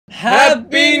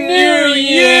Happy New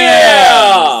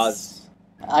Year's!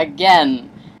 Again.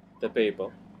 The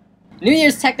people. New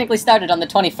Year's technically started on the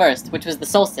 21st, which was the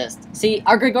solstice. See,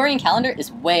 our Gregorian calendar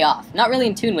is way off, not really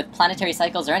in tune with planetary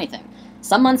cycles or anything.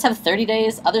 Some months have 30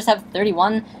 days, others have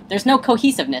 31, there's no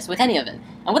cohesiveness with any of it.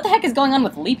 And what the heck is going on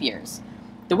with leap years?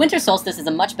 The winter solstice is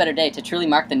a much better day to truly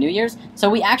mark the New Year's, so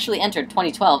we actually entered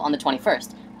 2012 on the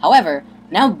 21st. However,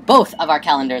 now both of our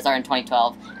calendars are in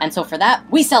 2012, and so for that,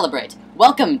 we celebrate.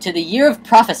 Welcome to the Year of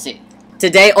Prophecy.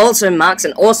 Today also marks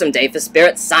an awesome day for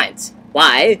spirit science.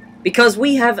 Why? Because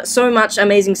we have so much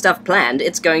amazing stuff planned,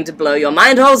 it's going to blow your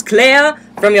mind holes clear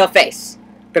from your face.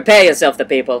 Prepare yourself, the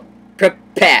people.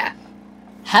 Prepare.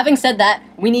 Having said that,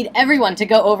 we need everyone to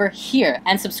go over here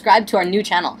and subscribe to our new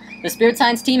channel. The Spirit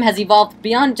Science team has evolved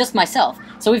beyond just myself,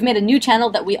 so we've made a new channel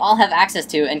that we all have access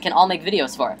to and can all make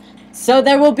videos for. So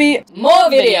there will be More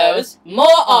videos, more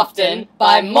often,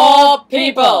 by more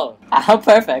people. How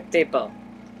perfect. People.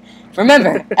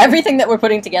 Remember, everything that we're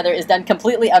putting together is done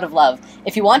completely out of love.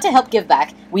 If you want to help give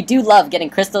back, we do love getting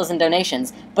crystals and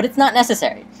donations, but it's not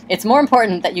necessary. It's more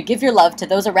important that you give your love to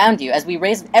those around you as we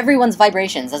raise everyone's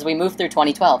vibrations as we move through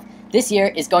 2012. This year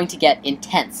is going to get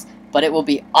intense, but it will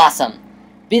be awesome.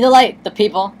 Be the light, the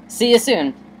people. See you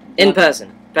soon. In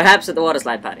person. Perhaps at the water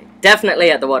slide party. Definitely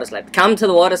at the water slide. Come to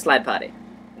the water slide party.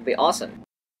 It'll be awesome.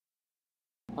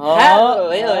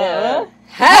 Oh,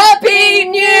 Happy